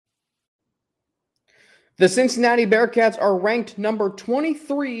The Cincinnati Bearcats are ranked number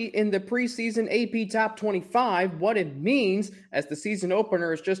 23 in the preseason AP Top 25, what it means as the season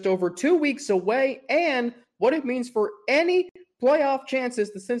opener is just over 2 weeks away, and what it means for any playoff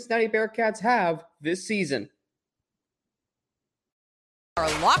chances the Cincinnati Bearcats have this season. Our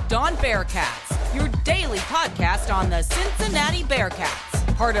Locked On Bearcats, your daily podcast on the Cincinnati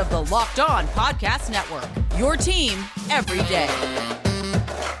Bearcats, part of the Locked On Podcast Network, your team every day.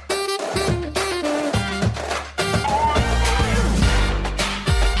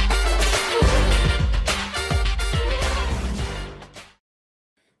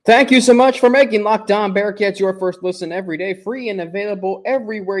 Thank you so much for making Locked On Bearcats your first listen every day, free and available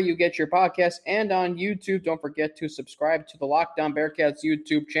everywhere you get your podcasts and on YouTube. Don't forget to subscribe to the Locked On Bearcats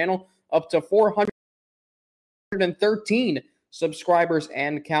YouTube channel, up to 413 subscribers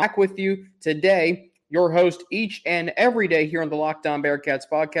and count. Back with you today, your host each and every day here on the Locked On Bearcats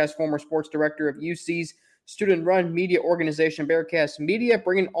podcast, former sports director of UC's student-run media organization, Bearcats Media,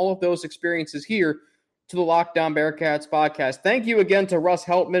 bringing all of those experiences here to the Locked On Bearcats podcast. Thank you again to Russ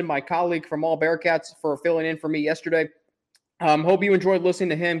Heltman, my colleague from All Bearcats, for filling in for me yesterday. Hope you enjoyed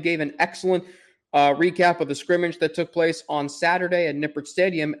listening to him. Gave an excellent recap of the scrimmage that took place on Saturday at Nippert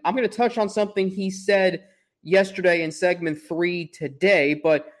Stadium. I'm going to touch on something he said yesterday in segment 3 today.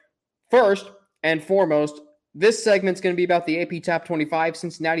 But first and foremost, this segment's going to be about the AP Top 25,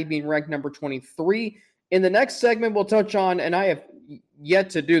 Cincinnati being ranked number 23. In the next segment, we'll touch on, and I have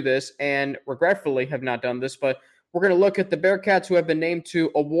yet to do this and regretfully have not done this, but we're going to look at the Bearcats who have been named to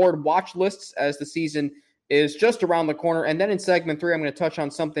award watch lists as the season is just around the corner. And then in segment 3, I'm going to touch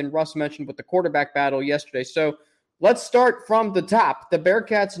on something Russ mentioned with the quarterback battle yesterday. So let's start from the top. The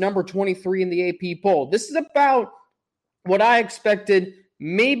Bearcats number 23 in the AP poll. This is about what I expected.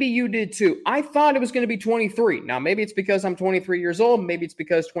 Maybe you did too. I thought it was going to be 23. Now, maybe it's because I'm 23 years old. Maybe it's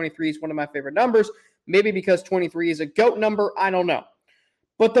because 23 is one of my favorite numbers. Maybe because 23 is a GOAT number. I don't know.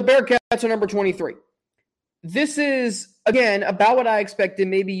 But the Bearcats are number 23. This is, again, about what I expected.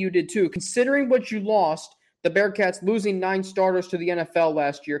 Maybe you did too. Considering what you lost, the Bearcats losing 9 starters to the NFL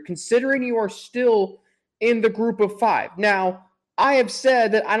last year, considering you are still in the group of 5. Now, I have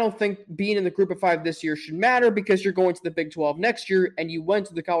said that I don't think being in the group of 5 this year should matter because you're going to the Big 12 next year and you went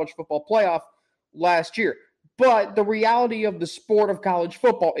to the college football playoff last year. But the reality of the sport of college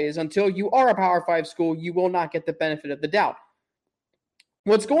football is until you are a Power 5 school, you will not get the benefit of the doubt.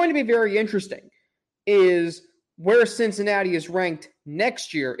 What's going to be very interesting is where Cincinnati is ranked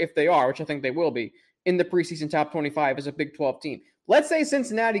next year, if they are, which I think they will be, in the preseason top 25 as a Big 12 team. Let's say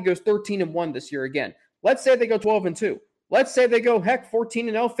Cincinnati goes 13-1 this year again. Let's say they go 12-2. Let's say they go, 14-0,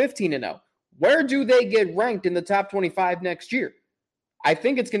 15-0. Where do they get ranked in the top 25 next year? I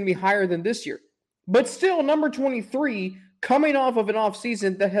think it's going to be higher than this year. But still, number 23, coming off of an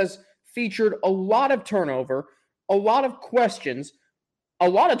offseason that has featured a lot of turnover, a lot of questions, a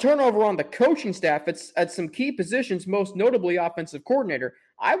lot of turnover on the coaching staff at some key positions, most notably offensive coordinator.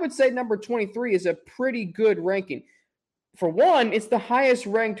 I would say number 23 is a pretty good ranking. For one, it's the highest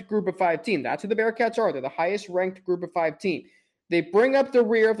ranked group of 5 team. That's who the Bearcats are. They're the highest ranked group of 5 team. They bring up the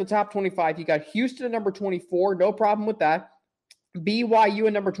rear of the top 25. You got Houston at number 24. No problem with that. BYU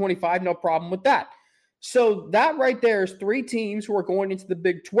at number 25. No problem with that. So that right there is 3 teams who are going into the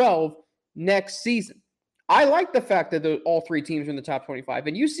Big 12 next season. I like the fact that all 3 teams are in the top 25.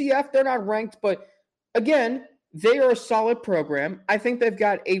 And UCF, they're not ranked, but again, they are a solid program. I think they've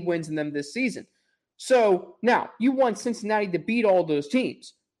got 8 wins in them this season. So now you want Cincinnati to beat all those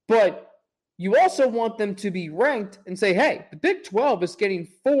teams, but you also want them to be ranked and say, hey, the Big 12 is getting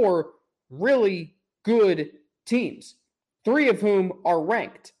 4 really good teams, 3 of whom are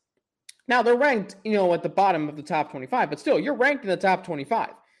ranked. Now they're ranked, at the bottom of the top 25, but still you're ranked in the top 25.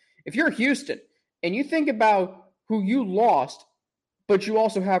 If you're Houston, and you think about who you lost, but you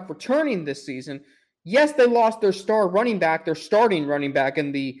also have returning this season. Yes, they lost their starting running back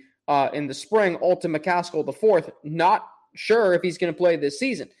in the spring, Alton McCaskill IV. Not sure if he's going to play this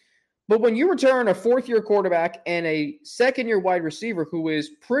season. But when you return a 4th-year quarterback and a 2nd-year wide receiver who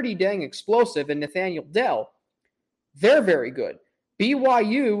is pretty dang explosive, and Nathaniel Dell, they're very good.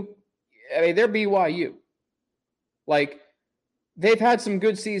 BYU, they're BYU. They've had some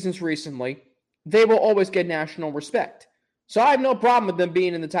good seasons recently. They will always get national respect. So I have no problem with them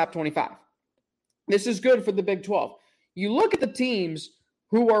being in the top 25. This is good for the Big 12. You look at the teams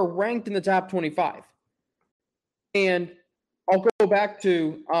who are ranked in the top 25. And I'll go back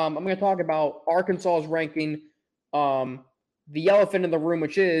to, I'm going to talk about Arkansas's ranking, the elephant in the room,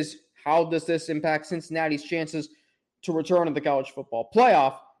 which is how does this impact Cincinnati's chances to return to the college football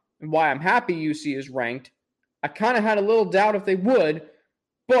playoff, and why I'm happy UC is ranked. I kind of had a little doubt if they would,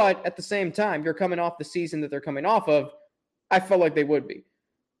 But at the same time, you're coming off the season that they're coming off of. I felt like they would be.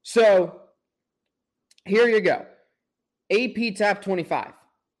 So here you go. AP top 25.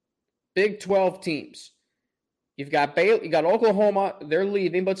 Big 12 teams. You've got Oklahoma. They're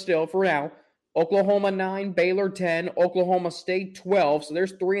leaving, but still, for now. Oklahoma 9, Baylor 10, Oklahoma State 12. So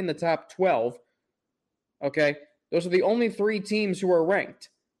there's 3 in the top 12. Okay? Those are the only 3 teams who are ranked.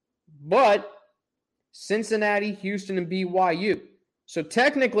 But Cincinnati, Houston, and BYU. So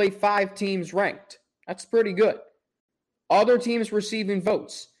technically 5 teams ranked. That's pretty good. Other teams receiving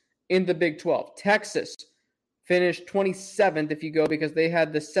votes in the Big 12. Texas finished 27th if you go because they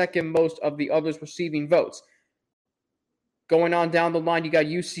had the second most of the others receiving votes. Going on down the line, you got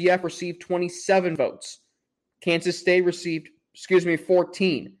UCF received 27 votes. Kansas State received,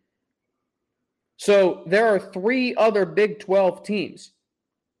 14. So there are 3 other Big 12 teams.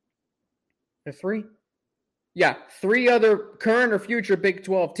 There are 3? Yeah, 3 other current or future Big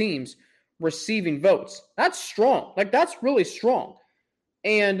 12 teams receiving votes. That's strong. That's really strong.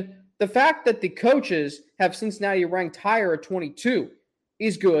 And the fact that the coaches have Cincinnati ranked higher at 22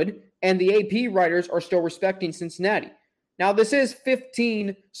 is good, and the AP writers are still respecting Cincinnati. Now, this is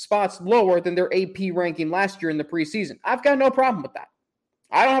 15 spots lower than their AP ranking last year in the preseason. I've got no problem with that.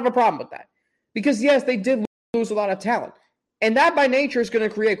 I don't have a problem with that. Because, yes, they did lose a lot of talent. And that, by nature, is going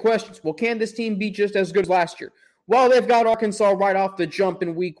to create questions. Well, can this team be just as good as last year? Well, they've got Arkansas right off the jump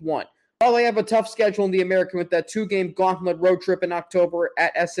in week 1. Well, they have a tough schedule in the American with that 2-game gauntlet road trip in October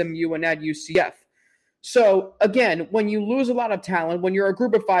at SMU and at UCF. So, again, when you lose a lot of talent, when you're a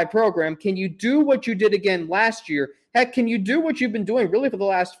group of 5 program, can you do what you did again last year? Heck, can you do what you've been doing really for the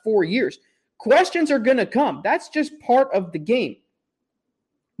last 4 years? Questions are going to come. That's just part of the game.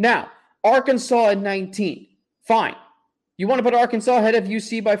 Now, Arkansas at 19. Fine. You want to put Arkansas ahead of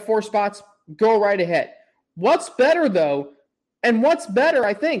UC by 4 spots? Go right ahead. What's better, though, and what's better,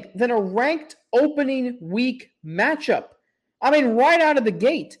 I think, than a ranked opening week matchup? I mean, right out of the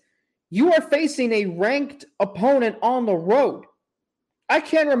gate, you are facing a ranked opponent on the road. I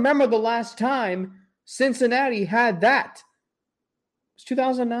can't remember the last time Cincinnati had that. It was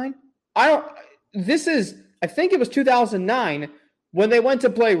 2009? I think it was 2009 when they went to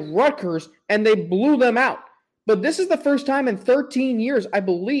play Rutgers and they blew them out. But this is the first time in 13 years, I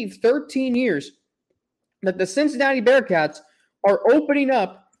believe 13 years, that the Cincinnati Bearcats are opening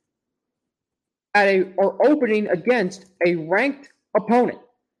against a ranked opponent.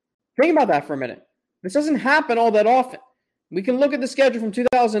 Think about that for a minute. This doesn't happen all that often. We can look at the schedule from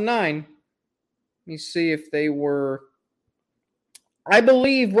 2009. Let me see if they were. I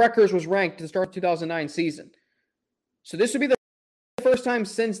believe Rutgers was ranked to start the 2009 season. So this would be the first time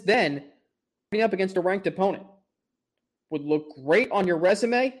since then up against a ranked opponent. Would look great on your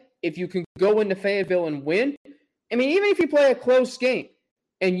resume if you can go into Fayetteville and win. I mean, even if you play a close game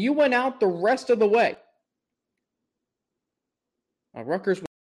and you went out the rest of the way. Rutgers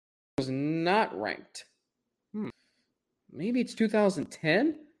was not ranked. Maybe it's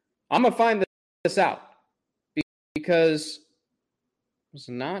 2010? I'm going to find this out because it was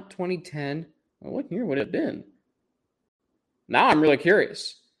not 2010. Well, what year would it have been? Now I'm really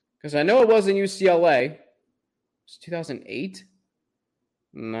curious because I know it wasn't UCLA. It's 2008?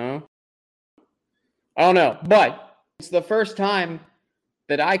 No. I don't know, but it's the first time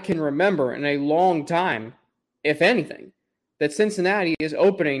that I can remember in a long time, if anything, that Cincinnati is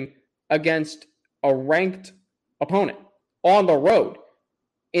opening against a ranked opponent on the road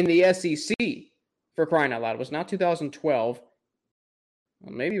in the SEC, for crying out loud. It was not 2012.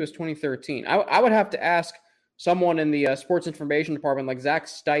 Well, maybe it was 2013. I would have to ask someone in the sports information department like Zach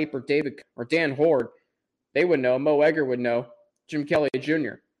Stipe or David or Dan Horde. They would know. Mo Egger would know. Jim Kelly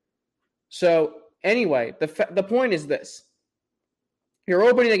Jr. So anyway, the point is this. You're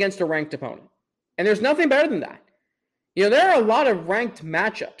opening against a ranked opponent. And there's nothing better than that. You know, there are a lot of ranked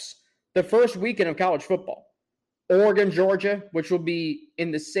matchups the first weekend of college football. Oregon, Georgia, which will be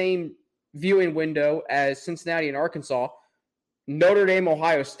in the same viewing window as Cincinnati and Arkansas. Notre Dame,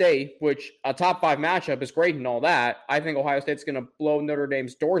 Ohio State, which a top 5 matchup is great and all that. I think Ohio State's going to blow Notre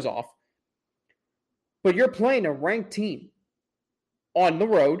Dame's doors off. But you're playing a ranked team on the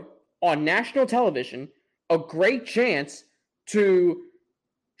road, on national television, a great chance to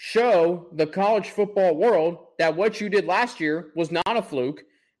show the college football world that what you did last year was not a fluke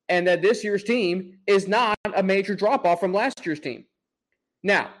and that this year's team is not a major drop-off from last year's team.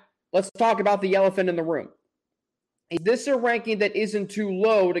 Now, let's talk about the elephant in the room. Is this a ranking that isn't too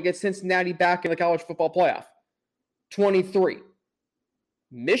low to get Cincinnati back in the college football playoff? 23.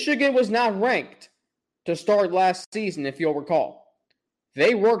 Michigan was not ranked to start last season, if you'll recall.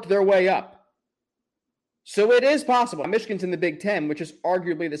 They worked their way up. So it is possible. Michigan's in the Big Ten, which is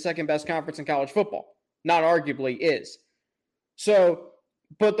arguably the second best conference in college football. Not arguably, is. So,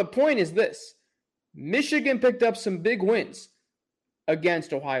 but the point is this. Michigan picked up some big wins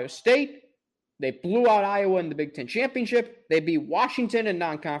against Ohio State. They blew out Iowa in the Big Ten championship. They beat Washington in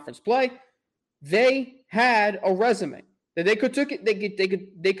non-conference play. They had a resume that they could take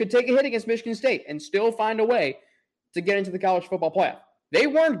a hit against Michigan State and still find a way to get into the college football playoff. They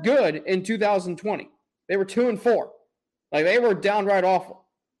weren't good in 2020. They were 2-4. Like, they were downright awful.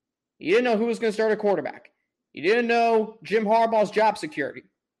 You didn't know who was going to start a quarterback. You didn't know Jim Harbaugh's job security.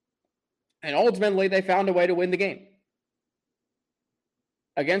 And ultimately, they found a way to win the game.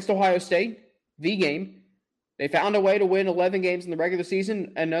 Against Ohio State, the game, they found a way to win 11 games in the regular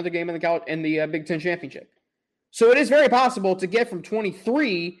season, another game in the Big Ten championship. So it is very possible to get from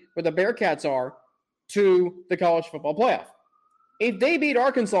 23, where the Bearcats are, to the college football playoff. If they beat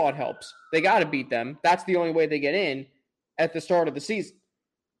Arkansas, it helps. They got to beat them. That's the only way they get in at the start of the season.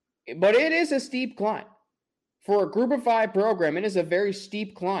 But it is a steep climb. For a group of 5 program, it is a very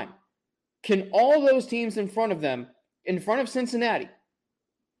steep climb. Can all those teams in front of them, in front of Cincinnati,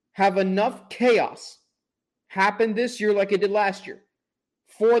 have enough chaos happen this year like it did last year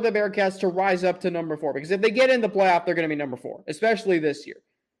for the Bearcats to rise up to number 4? Because if they get in the playoff, they're going to be number 4, especially this year.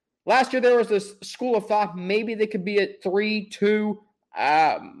 Last year, there was this school of thought maybe they could be at 3, 2,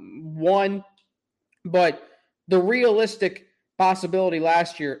 1. But the realistic possibility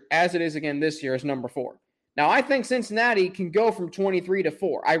last year, as it is again this year, is number 4. Now, I think Cincinnati can go from 23 to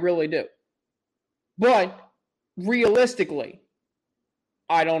 4. I really do. But realistically,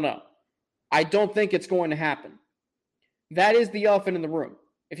 I don't know. I don't think it's going to happen. That is the elephant in the room.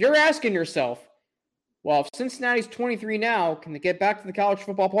 If you're asking yourself, well, if Cincinnati's 23 now, can they get back to the college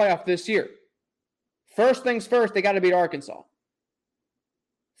football playoff this year? First things first, they got to beat Arkansas.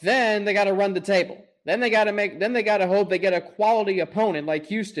 Then they got to run the table. Then they got to hope they get a quality opponent like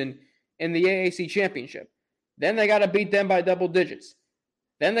Houston in the AAC championship. Then they got to beat them by double digits.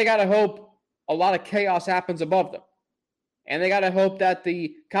 Then they got to hope a lot of chaos happens above them. And they got to hope that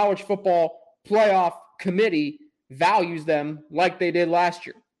the college football playoff committee values them like they did last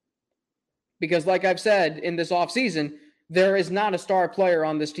year. Because like I've said in this offseason, there is not a star player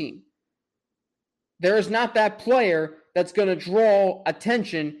on this team. There is not that player that's going to draw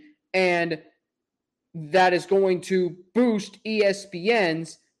attention and that is going to boost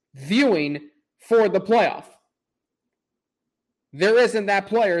ESPN's viewing for the playoff. There isn't that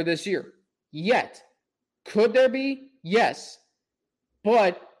player this year yet. Could there be? Yes.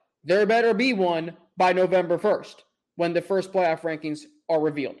 But there better be one by November 1st when the first playoff rankings are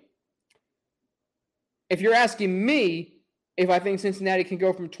revealed. If you're asking me if I think Cincinnati can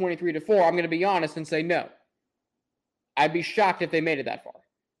go from 23 to 4, I'm going to be honest and say no. I'd be shocked if they made it that far.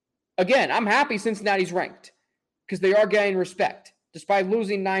 Again, I'm happy Cincinnati's ranked because they are gaining respect despite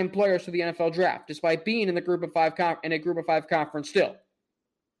losing 9 players to the NFL draft, despite being in the group of 5 in a group of 5 conference still.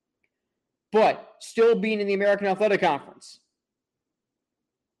 But still being in the American Athletic Conference.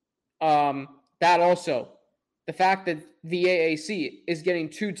 That also, the fact that the AAC is getting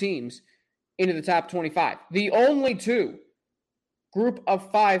 2 teams into the top 25. The only 2 group of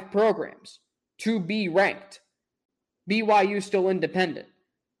 5 programs to be ranked. BYU still independent.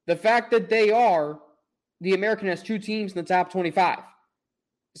 The fact that the American has 2 teams in the top 25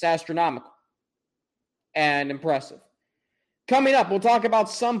 is astronomical and impressive. Coming up, we'll talk about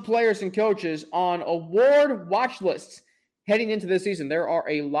some players and coaches on award watch lists heading into this season. There are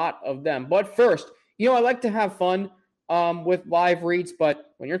a lot of them. But first, I like to have fun with live reads,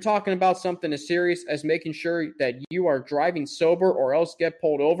 but when you're talking about something as serious as making sure that you are driving sober or else get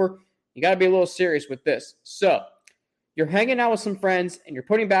pulled over, you got to be a little serious with this. So, you're hanging out with some friends and you're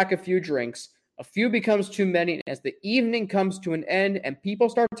putting back a few drinks. A few becomes too many. And as the evening comes to an end and people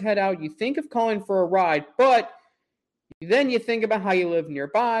start to head out, you think of calling for a ride, but then you think about how you live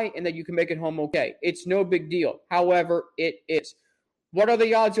nearby and that you can make it home okay. It's no big deal. However, it is. What are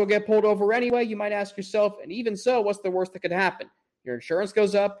the odds you'll get pulled over anyway? You might ask yourself, and even so, what's the worst that could happen? Your insurance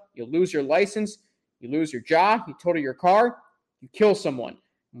goes up, you lose your license, you lose your job, you total your car, you kill someone.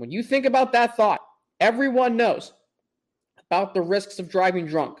 And when you think about that thought, everyone knows about the risks of driving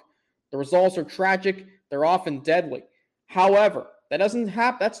drunk. The results are tragic, they're often deadly. However,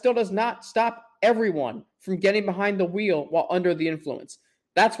 that still does not stop everyone from getting behind the wheel while under the influence.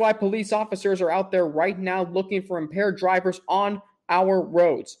 That's why police officers are out there right now looking for impaired drivers on our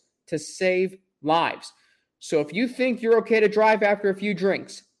roads to save lives. So if you think you're okay to drive after a few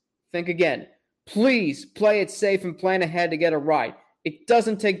drinks, think again. Please play it safe and plan ahead to get a ride. It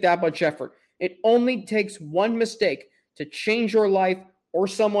doesn't take that much effort. It only takes one mistake to change your life or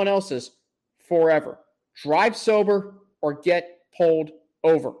someone else's forever. drive sober, or get pulled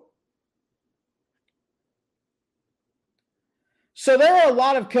over. So there are a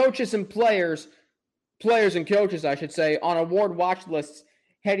lot of coaches and players and coaches, I should say, on award watch lists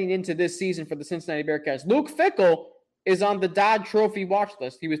heading into this season for the Cincinnati Bearcats. Luke Fickell is on the Dodd Trophy watch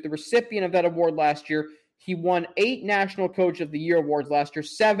list. He was the recipient of that award last year. He won 8 National Coach of the Year awards last year,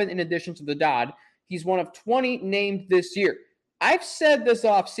 7 in addition to the Dodd. He's one of 20 named this year. I've said this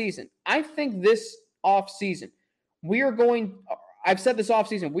offseason. I think this offseason, we are going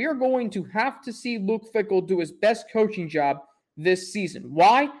to have to see Luke Fickell do his best coaching job this season.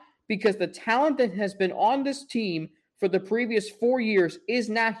 Why? Because the talent that has been on this team for the previous 4 years is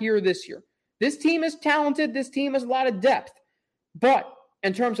not here this year. This team is talented. This team has a lot of depth. But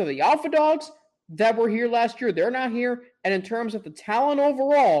in terms of the alpha dogs that were here last year, they're not here. And in terms of the talent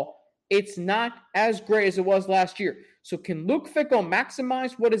overall, it's not as great as it was last year. So can Luke Fickell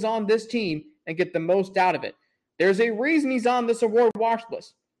maximize what is on this team and get the most out of it? There's a reason he's on this award watch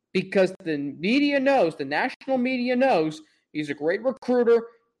list, because the media knows, the national media knows, he's a great recruiter.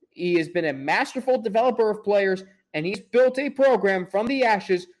 He has been a masterful developer of players, and he's built a program from the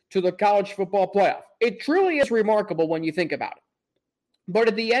ashes to the college football playoff. It truly is remarkable when you think about it. But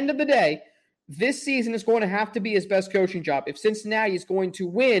at the end of the day, this season is going to have to be his best coaching job if Cincinnati is going to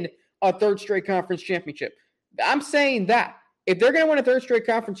win a third straight conference championship. I'm saying that. If they're going to win a third straight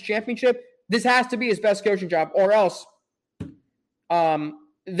conference championship, this has to be his best coaching job, or else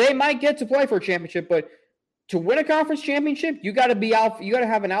they might get to play for a championship, but to win a conference championship, you got to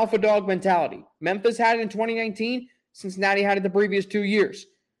have an alpha dog mentality. Memphis had it in 2019. Cincinnati had it the previous 2 years.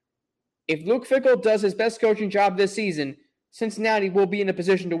 If Luke Fickell does his best coaching job this season, Cincinnati will be in a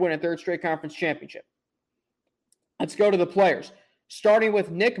position to win a third straight conference championship. Let's go to the players. Starting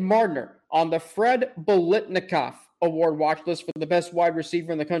with Nick Mardner on the Fred Biletnikoff award watch list for the best wide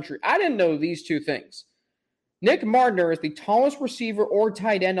receiver in the country. I didn't know these two things. Nick Mardner is the tallest receiver or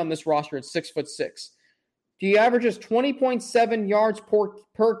tight end on this roster at 6'6". He averages 20.7 yards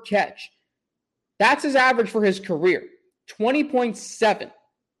per catch. That's his average for his career. 20.7.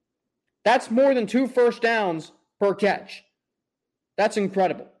 That's more than 2 first downs per catch. That's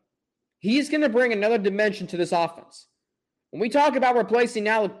incredible. He's going to bring another dimension to this offense. When we talk about replacing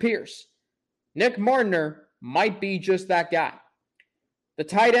Alec Pierce, Nick Mardner might be just that guy. The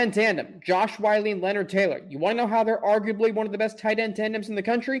tight end tandem, Josh Wiley and Leonard Taylor. You want to know how they're arguably one of the best tight end tandems in the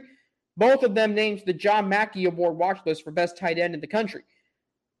country? Both of them named the John Mackey Award watch list for best tight end in the country.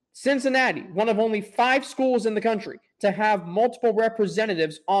 Cincinnati, one of only 5 schools in the country to have multiple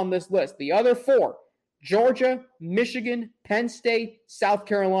representatives on this list. The other 4, Georgia, Michigan, Penn State, South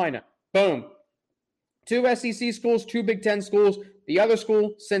Carolina. Boom. 2 SEC schools, 2 Big Ten schools. The other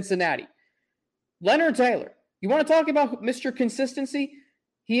school, Cincinnati. Leonard Taylor. You want to talk about Mr. Consistency?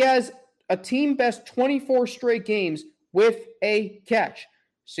 He has a team best 24 straight games with a catch.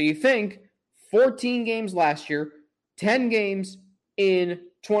 So you think 14 games last year, 10 games in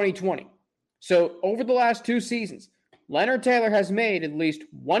 2020. So over the last 2 seasons, Leonard Taylor has made at least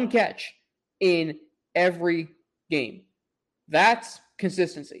 1 catch in every game. That's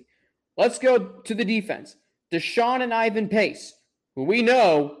consistency. Let's go to the defense. Deshaun and Ivan Pace, who we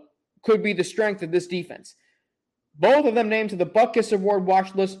know could be the strength of this defense. Both of them named to the Butkus Award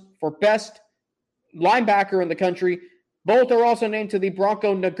watch list for best linebacker in the country. Both are also named to the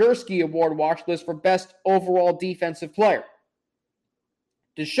Bronco Nagurski Award watch list for best overall defensive player.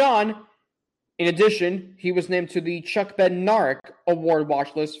 Deshaun, in addition, he was named to the Chuck Bednarik Award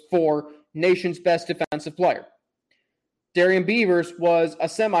watch list for nation's best defensive player. Darian Beavers was a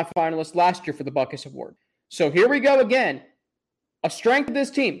semifinalist last year for the Butkus Award. So here we go again. A strength of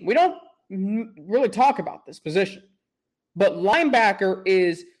this team. We don't really talk about this position, but linebacker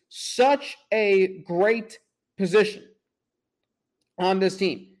is such a great position on this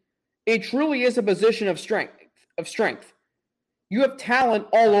team. It truly is a position of strength. You have talent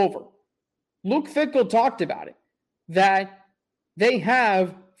all over. Luke Fickell talked about it, that they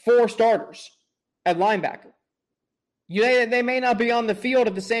have 4 starters at linebacker. They may not be on the field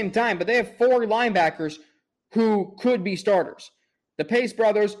at the same time, but they have 4 linebackers who could be starters. The Pace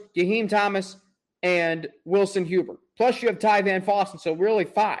brothers, Jaheim Thomas, and Wilson Huber. Plus you have Ty Van Fossen, so really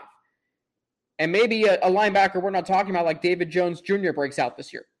 5. And maybe a linebacker we're not talking about like David Jones Jr. breaks out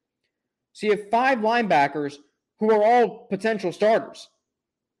this year. So you have 5 linebackers who are all potential starters.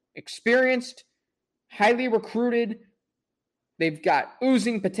 Experienced, highly recruited. They've got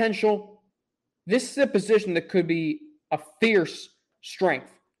oozing potential. This is a position that could be a fierce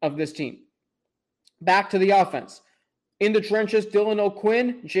strength of this team. Back to the offense. In the trenches, Dylan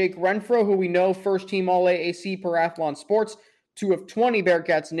O'Quinn, Jake Renfro, who we know first-team All-AAC per Athlon Sports, 2 of 20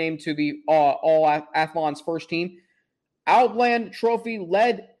 Bearcats named to the All-Athlon's first team. Outland Trophy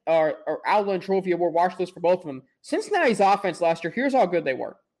Outland Trophy Award watch list for both of them. Cincinnati's offense last year, here's how good they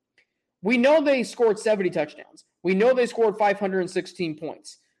were. We know they scored 70 touchdowns. We know they scored 516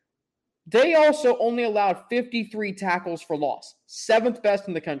 points. They also only allowed 53 tackles for loss, 7th best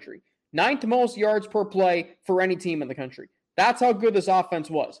in the country, 9th most yards per play for any team in the country. That's how good this offense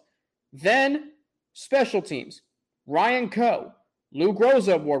was. Then, special teams. Ryan Coe, Lou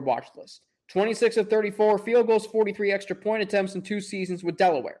Groza Award watch list. 26 of 34 field goals, 43 extra point attempts in 2 seasons with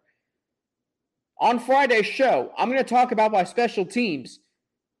Delaware. On Friday's show, I'm going to talk about why special teams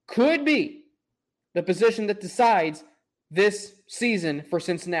could be the position that decides this season for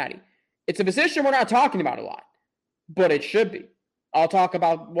Cincinnati. It's a position we're not talking about a lot, but it should be. I'll talk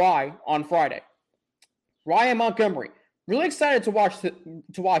about why on Friday. Ryan Montgomery, really excited to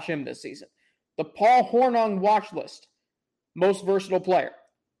watch him this season. The Paul Hornung watch list, most versatile player.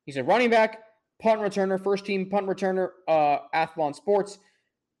 He's a running back, punt returner, first team punt returner, Athlon Sports.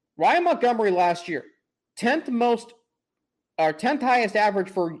 Ryan Montgomery last year, 10th highest average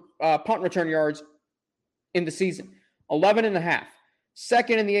for punt return yards in the season, 11.5.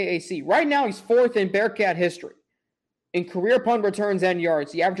 Second in the AAC. Right now, he's 4th in Bearcat history. In career punt returns and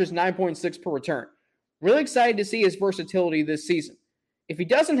yards, he averages 9.6 per return. Really excited to see his versatility this season. If he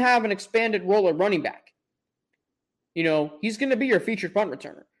doesn't have an expanded role at running back, he's going to be your featured punt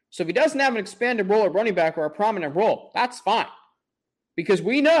returner. So if he doesn't have an expanded role at running back or a prominent role, that's fine. Because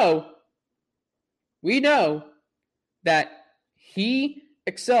we know that he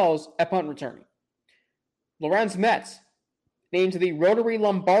excels at punt returning. Lorenz Metz, named to the Rotary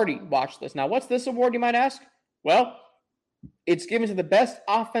Lombardi watch list. Now, what's this award, you might ask? Well, it's given to the best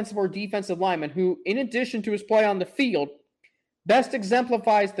offensive or defensive lineman who, in addition to his play on the field, best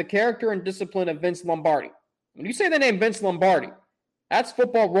exemplifies the character and discipline of Vince Lombardi. When you say the name Vince Lombardi, that's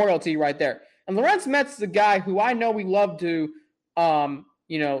football royalty right there. And Lorenz Metz is a guy who I know we love to,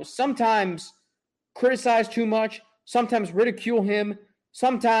 sometimes criticize too much, sometimes ridicule him,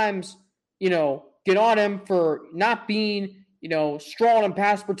 sometimes, get on him for not being, strong in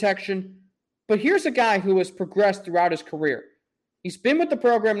pass protection. But here's a guy who has progressed throughout his career. He's been with the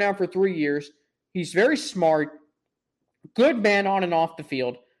program now for 3 years. He's very smart, good man on and off the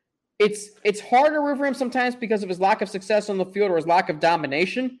field. It's hard to root for him sometimes because of his lack of success on the field or his lack of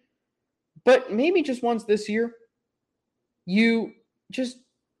domination. But maybe just once this year, you just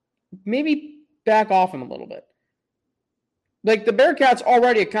maybe back off him a little bit. Like, the Bearcats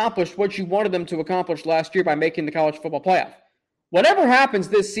already accomplished what you wanted them to accomplish last year by making the college football playoff. Whatever happens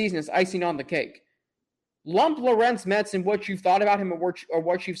this season is icing on the cake. Lump Lorenz Metz in what you've thought about him or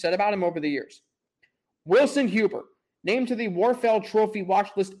what you've said about him over the years. Wilson Huber, named to the Warfeld Trophy watch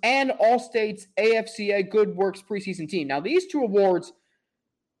list and All-State's AFCA Good Works preseason team. Now, these 2 awards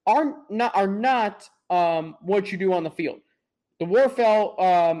are not what you do on the field. The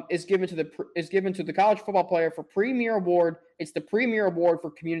Warfeld is given to the college football player for Premier Award. It's the Premier Award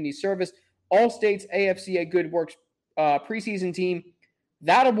for community service. All-State's AFCA Good Works preseason team.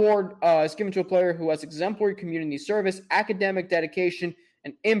 That award is given to a player who has exemplary community service, academic dedication,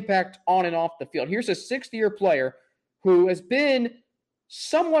 and impact on and off the field. Here's a 6th-year player who has been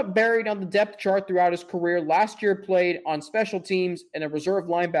somewhat buried on the depth chart throughout his career. Last year played on special teams and a reserve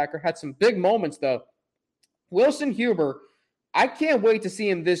linebacker. Had some big moments, though. Wilson Huber, I can't wait to see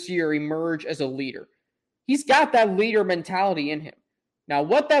him this year emerge as a leader. He's got that leader mentality in him. Now,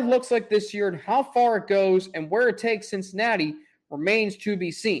 what that looks like this year and how far it goes and where it takes Cincinnati remains to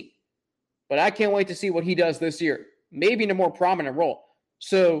be seen. But I can't wait to see what he does this year, maybe in a more prominent role.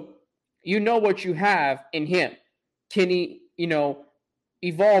 So you know what you have in him. Can he,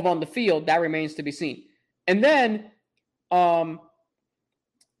 evolve on the field? That remains to be seen. And then the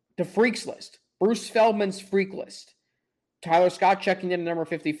freaks list. Bruce Feldman's freak list. Tyler Scott checking in at number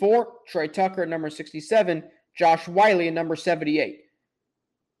 54. Trey Tucker at number 67. Josh Wiley at number 78.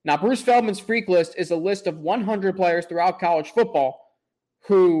 Now, Bruce Feldman's freak list is a list of 100 players throughout college football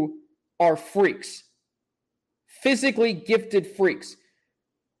who are freaks. Physically gifted freaks.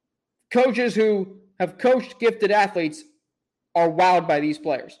 Coaches who have coached gifted athletes are wowed by these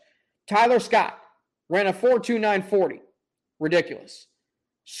players. Tyler Scott ran a 4.29 40. Ridiculous.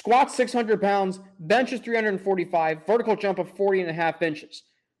 Squats 600 pounds, benches 345, vertical jump of 40.5 inches.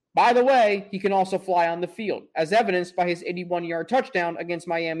 By the way, he can also fly on the field, as evidenced by his 81-yard touchdown against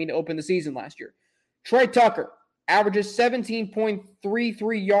Miami to open the season last year. Trey Tucker averages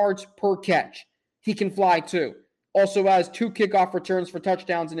 17.33 yards per catch. He can fly too. Also has 2 kickoff returns for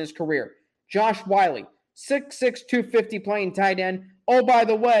touchdowns in his career. Josh Wiley, 6'6", 250 playing tight end. Oh, by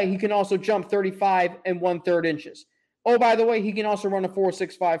the way, he can also jump 35 1/3 inches. Oh, by the way, he can also run a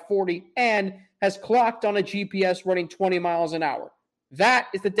 4.65 40 and has clocked on a GPS running 20 miles an hour. That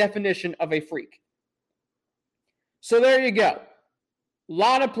is the definition of a freak. So there you go. A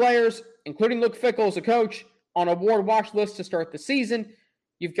lot of players, including Luke Fickell as a coach, on award watch list to start the season.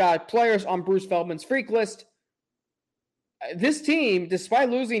 You've got players on Bruce Feldman's freak list. This team, despite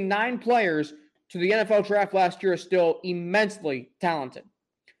losing 9 players to the NFL draft last year, is still immensely talented.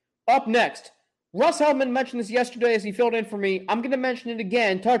 Up next, Russ Hellman mentioned this yesterday as he filled in for me. I'm going to mention it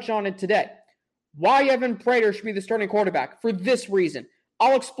again, touch on it today. Why Evan Prater should be the starting quarterback for this reason.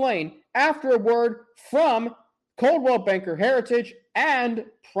 I'll explain after a word from Coldwell Banker Heritage and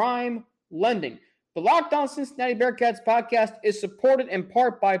Prime Lending. The Locked On Cincinnati Bearcats podcast is supported in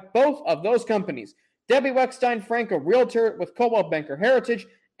part by both of those companies. Debbie Weckstein-Frank, a realtor with Coldwell Banker Heritage,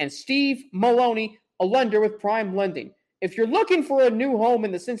 and Steve Maloney, a lender with Prime Lending. If you're looking for a new home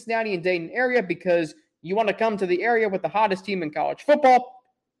in the Cincinnati and Dayton area because you want to come to the area with the hottest team in college football,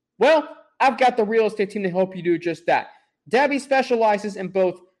 well, I've got the real estate team to help you do just that. Debbie specializes in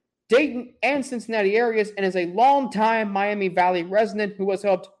both Dayton and Cincinnati areas and is a longtime Miami Valley resident who has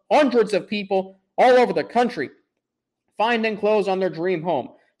helped hundreds of people all over the country find and close on their dream home.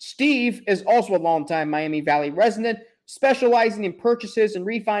 Steve is also a longtime Miami Valley resident, specializing in purchases and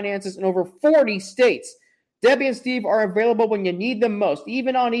refinances in over 40 states. Debbie and Steve are available when you need them most,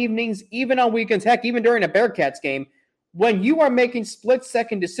 even on evenings, even on weekends, heck, even during a Bearcats game. When you are making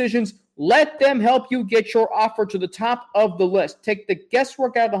split-second decisions, let them help you get your offer to the top of the list. Take the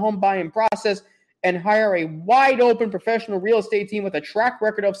guesswork out of the home buying process and hire a wide-open professional real estate team with a track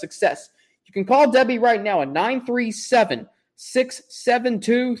record of success. You can call Debbie right now at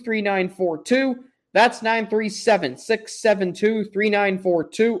 937-672-3942. That's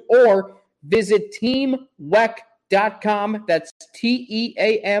 937-672-3942. Or visit teamweck.com. That's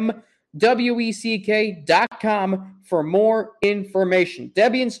TEAMWECK.com for more information.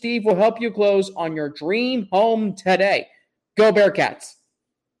 Debbie and Steve will help you close on your dream home today. Go Bearcats.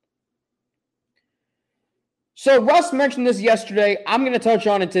 So Russ mentioned this yesterday. I'm going to touch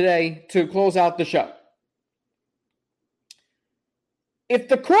on it today to close out the show. If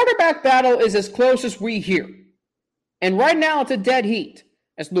the quarterback battle is as close as we hear, and right now it's a dead heat,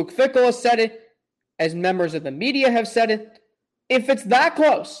 as Luke Fickell has said it, as members of the media have said it, if it's that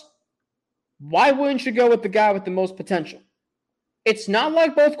close, why wouldn't you go with the guy with the most potential? It's not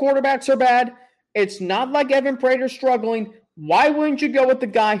like both quarterbacks are bad. It's not like Evan Prater's struggling. Why wouldn't you go with the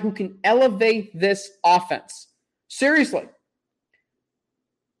guy who can elevate this offense? Seriously.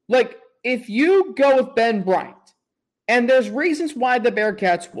 Like, if you go with Ben Bryant, and there's reasons why the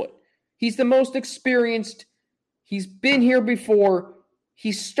Bearcats would. He's the most experienced. He's been here before.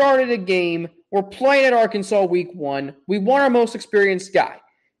 He started a game. We're playing at Arkansas week 1. We want our most experienced guy.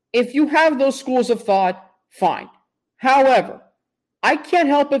 If you have those schools of thought, fine. However, I can't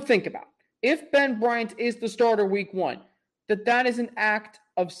help but think about, if Ben Bryant is the starter week 1, that is an act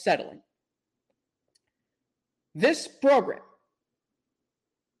of settling. This program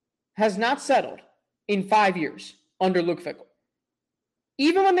has not settled in 5 years under Luke Fickell.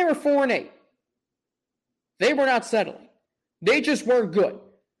 Even when they were 4-8, they were not settling. They just weren't good.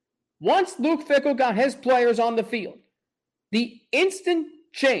 Once Luke Fickell got his players on the field, the instant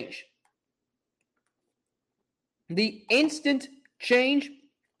change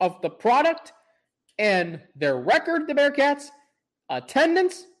of the product and their record, the Bearcats,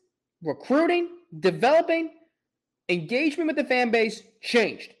 attendance, recruiting, developing, engagement with the fan base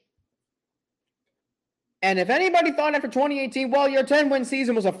changed. And if anybody thought after 2018, well, your 10-win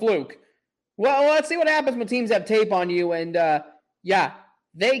season was a fluke, well, let's see what happens when teams have tape on you and,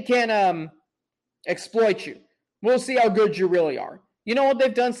 they can exploit you. We'll see how good you really are. You know what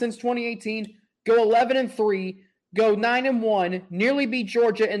they've done since 2018? Go 11-3, go 9-1, nearly beat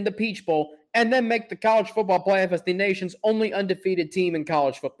Georgia in the Peach Bowl, and then make the college football playoff as the nation's only undefeated team in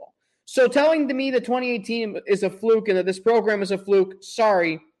college football. So telling to me that 2018 is a fluke and that this program is a fluke,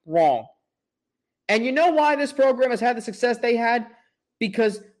 sorry, wrong. And you know why this program has had the success they had?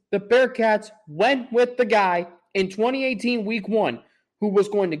 Because the Bearcats went with the guy in 2018 week 1 who was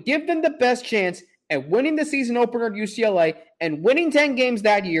going to give them the best chance at winning the season opener at UCLA and winning 10 games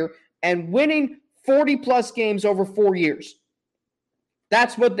that year and winning 40-plus games over 4 years.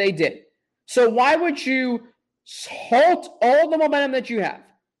 That's what they did. So why would you halt all the momentum that you have?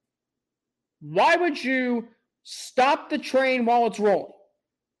 Why would you stop the train while it's rolling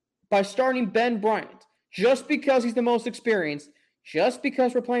by starting Ben Bryant just because he's the most experienced, just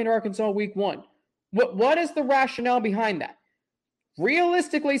because we're playing Arkansas week 1? What is the rationale behind that?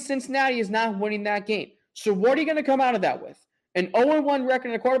 Realistically, Cincinnati is not winning that game. So what are you going to come out of that with? An 0-1 record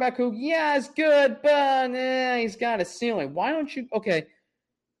and a quarterback who, yeah, is good, but he's got a ceiling. Why don't you? Okay.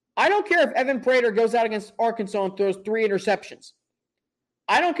 I don't care if Evan Prater goes out against Arkansas and throws 3 interceptions.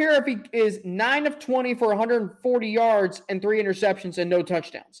 I don't care if he is 9 of 20 for 140 yards and 3 interceptions and no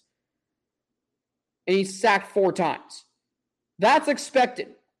touchdowns. And he's sacked 4 times. That's expected.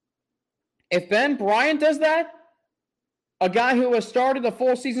 If Ben Bryant does that, a guy who has started a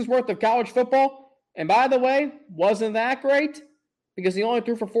full season's worth of college football, and by the way, wasn't that great because he only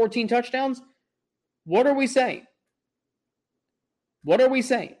threw for 14 touchdowns, what are we saying? What are we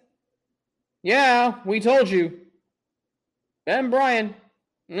saying? Yeah, we told you. Ben Bryant,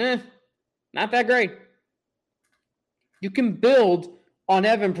 not that great. You can build on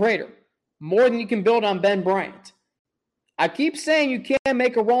Evan Prater more than you can build on Ben Bryant. I keep saying you can't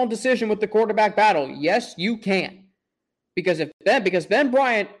make a wrong decision with the quarterback battle. Yes, you can. Because Ben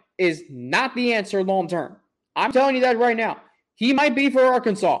Bryant is not the answer long term. I'm telling you that right now. He might be for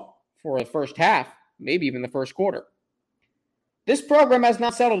Arkansas for the first half, maybe even the first quarter. This program has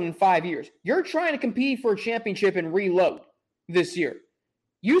not settled in 5 years. You're trying to compete for a championship and reload this year.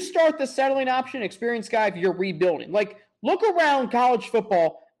 You start the settling option, experienced guy, if you're rebuilding. Like, look around college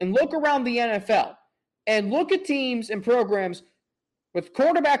football and look around the NFL and look at teams and programs with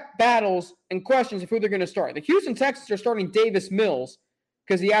quarterback battles and questions of who they're going to start. The Houston Texans are starting Davis Mills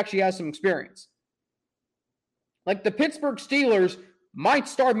because he actually has some experience. Like the Pittsburgh Steelers might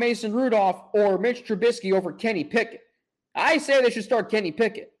start Mason Rudolph or Mitch Trubisky over Kenny Pickett. I say they should start Kenny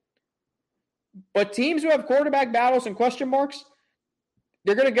Pickett. But teams who have quarterback battles and question marks,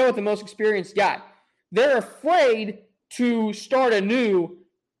 they're going to go with the most experienced guy. They're afraid to start anew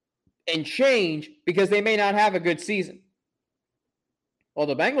and change because they may not have a good season. Well,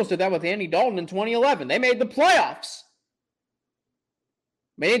 the Bengals did that with Andy Dalton in 2011. They made the playoffs.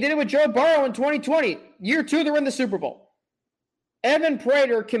 They did it with Joe Burrow in 2020. Year 2, they're in the Super Bowl. Evan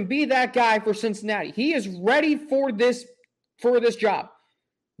Prater can be that guy for Cincinnati. He is ready for this job.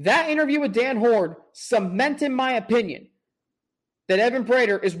 That interview with Dan Horde cemented my opinion that Evan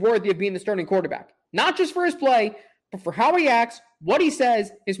Prater is worthy of being the starting quarterback. Not just for his play, but for how he acts, what he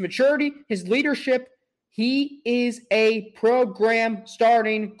says, his maturity, his leadership. He is a program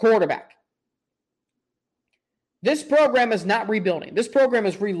starting quarterback. This program is not rebuilding. This program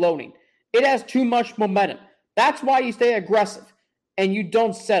is reloading. It has too much momentum. That's why you stay aggressive and you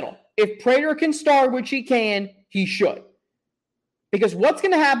don't settle. If Prater can start, which he can, he should. Because what's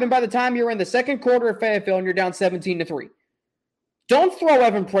going to happen by the time you're in the second quarter of Fayetteville and you're down 17-3? Don't throw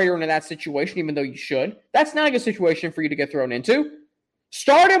Evan Prater into that situation, even though you should. That's not a good situation for you to get thrown into.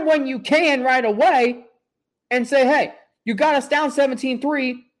 Start him when you can right away and say, hey, you got us down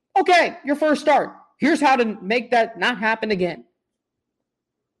 17-3. Okay, your first start. Here's how to make that not happen again.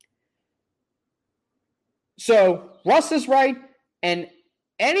 So Russ is right, and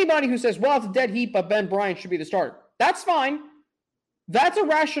anybody who says, well, it's a dead heat, but Ben Bryant should be the starter. That's fine. That's a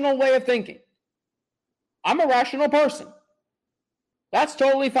rational way of thinking. I'm a rational person. That's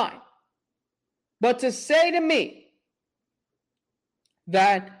totally fine. But to say to me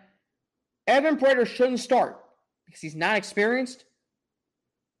that Evan Prater shouldn't start because he's not experienced,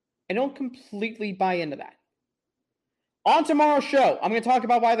 I don't completely buy into that. On tomorrow's show, I'm going to talk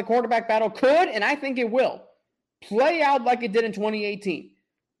about why the quarterback battle could, and I think it will, play out like it did in 2018.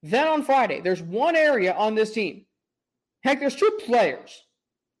 Then on Friday, there's one area on this team. Heck, there's 2 players.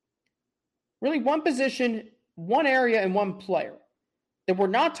 Really, one position, one area, and one player that we're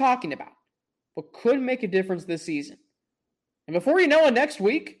not talking about, but could make a difference this season. And before you know it, next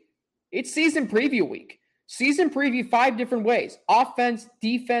week, it's season preview week. Season preview 5 different ways. Offense,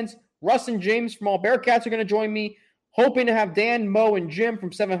 defense. Russ and James from all Bearcats are going to join me. Hoping to have Dan, Mo, and Jim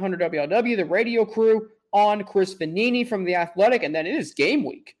from 700 WLW, the radio crew, on. Chris Vanini from The Athletic. And then it is game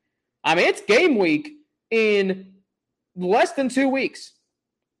week. I mean, it's game week in less than 2 weeks.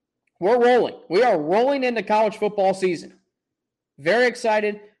 We're rolling. We are rolling into college football season. Very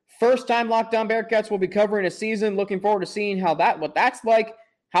excited. First time Locked On Bearcats will be covering a season. Looking forward to seeing what that's like,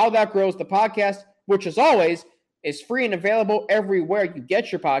 how that grows the podcast, which as always is free and available everywhere you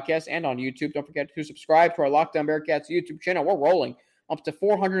get your podcasts and on YouTube. Don't forget to subscribe to our Locked On Bearcats YouTube channel. We're rolling up to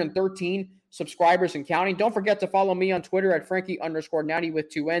 413 subscribers and counting. Don't forget to follow me on Twitter at Frankie_Natty with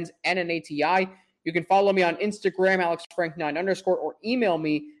 2 N's and an ATI. You can follow me on Instagram, AlexFrank9_ or email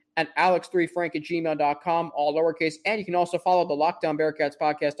me at alex3frank@gmail.com, all lowercase. And you can also follow the Locked On Bearcats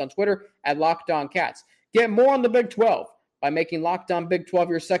podcast on Twitter at Locked On Cats. Get more on the Big 12 by making Locked On Big 12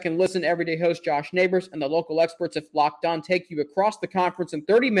 your second listen. Everyday host Josh Neighbors and the local experts at Locked On take you across the conference in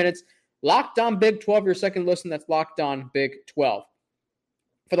 30 minutes. Locked On Big 12, your second listen. That's Locked On Big 12.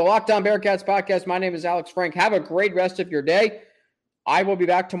 For the Locked On Bearcats podcast, my name is Alex Frank. Have a great rest of your day. I will be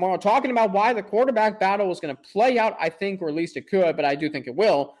back tomorrow talking about why the quarterback battle is going to play out, I think, or at least it could, but I do think it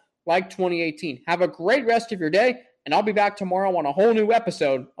will, like 2018. Have a great rest of your day, and I'll be back tomorrow on a whole new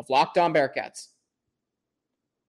episode of Locked On Bearcats.